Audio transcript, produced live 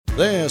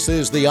This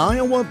is the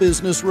Iowa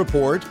Business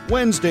Report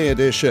Wednesday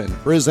edition,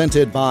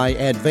 presented by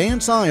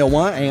Advance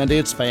Iowa and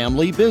its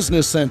Family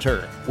Business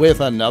Center,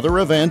 with another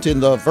event in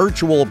the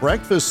virtual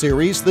breakfast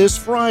series this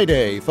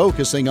Friday,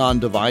 focusing on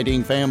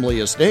dividing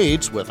family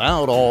estates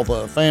without all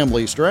the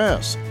family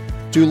stress.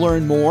 To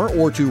learn more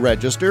or to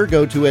register,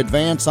 go to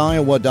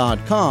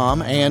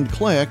advanceiowa.com and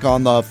click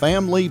on the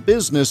Family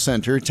Business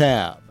Center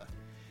tab.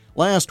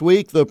 Last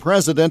week, the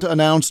president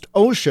announced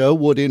OSHA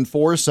would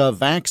enforce a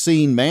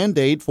vaccine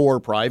mandate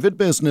for private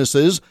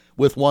businesses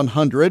with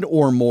 100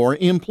 or more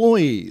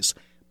employees.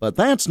 But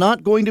that's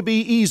not going to be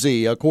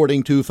easy,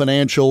 according to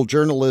financial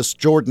journalist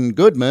Jordan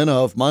Goodman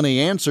of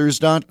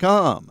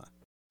MoneyAnswers.com.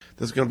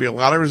 There's going to be a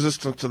lot of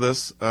resistance to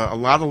this. A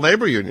lot of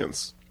labor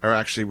unions are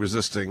actually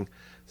resisting,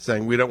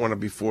 saying we don't want to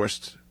be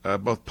forced,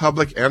 both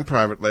public and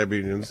private labor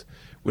unions,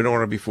 we don't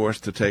want to be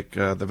forced to take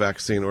the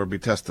vaccine or be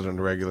tested on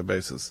a regular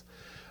basis.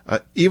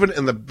 Even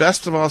in the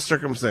best of all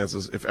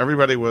circumstances, if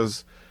everybody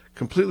was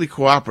completely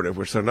cooperative,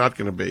 which they're not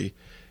going to be,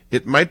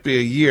 it might be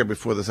a year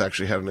before this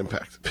actually had an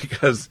impact.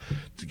 Because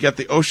to get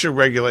the OSHA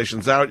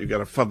regulations out, you've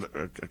got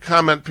a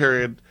comment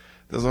period.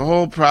 There's a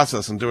whole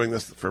process in doing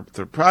this for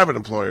private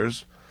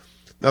employers.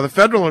 Now, the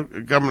federal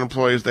government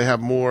employees, they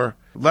have more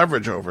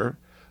leverage over.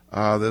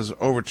 There's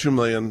over 2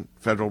 million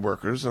federal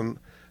workers, and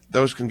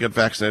those can get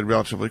vaccinated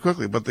relatively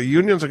quickly. But the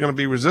unions are going to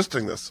be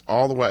resisting this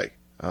all the way.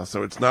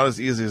 So it's not as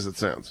easy as it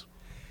sounds.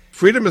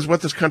 Freedom is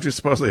what this country is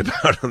supposedly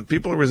about, and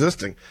people are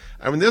resisting.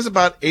 I mean, there's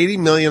about 80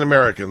 million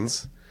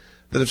Americans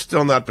that have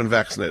still not been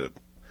vaccinated.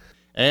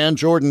 And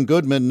Jordan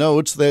Goodman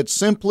notes that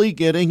simply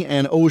getting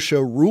an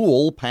OSHA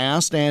rule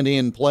passed and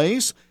in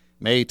place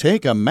may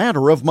take a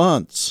matter of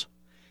months.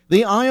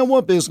 The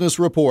Iowa Business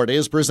Report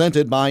is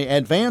presented by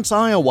Advance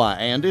Iowa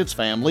and its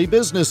Family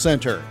Business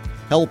Center,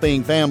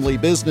 helping family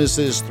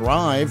businesses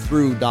thrive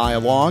through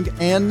dialogue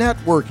and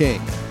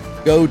networking.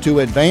 Go to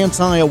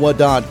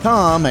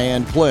advanceiowa.com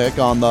and click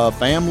on the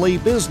Family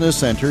Business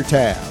Center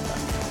tab.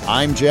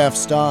 I'm Jeff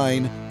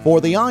Stein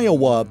for the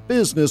Iowa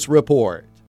Business Report.